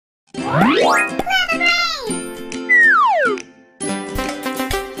A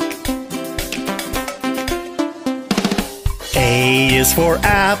is for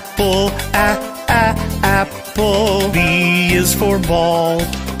apple, apple. B is for ball,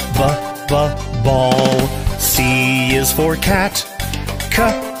 ball. C is for cat,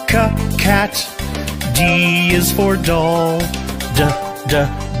 cat. D is for doll,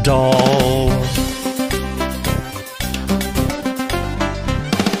 doll.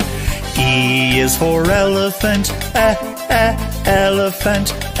 E is for elephant,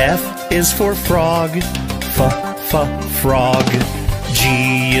 elephant. F is for frog, frog.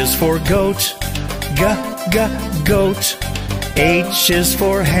 G is for goat, goat. H is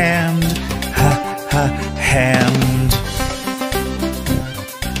for hand, hand.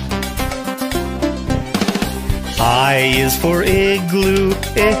 I is for igloo,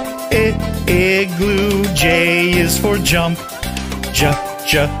 igloo. J is for jump,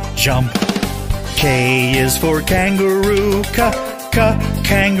 jump. K is for kangaroo,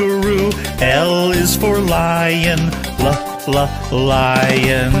 kangaroo. L is for lion,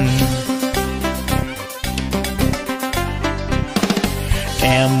 lion.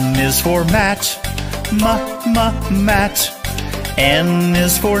 M is for mat, mat. N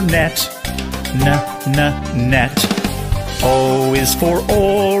is for net, net. O is for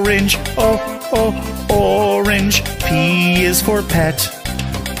orange, orange. P is for pet,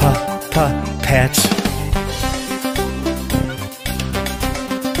 pet.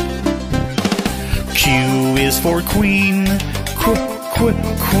 Q is for queen,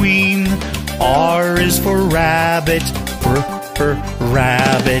 queen. R is for rabbit,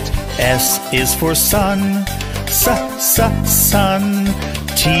 rabbit. S is for sun, sun.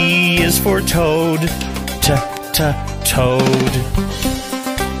 T is for toad, toad.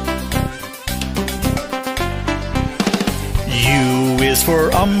 U is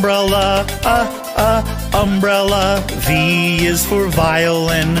for umbrella, umbrella. V is for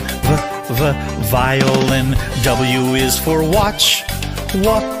violin, violin. W is for watch,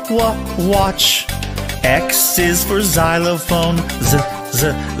 watch. X is for xylophone,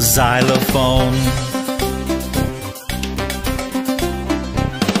 xylophone.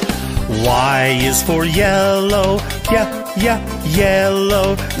 Y is for yellow,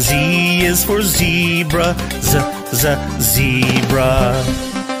 yellow. Z is for zebra, zebra.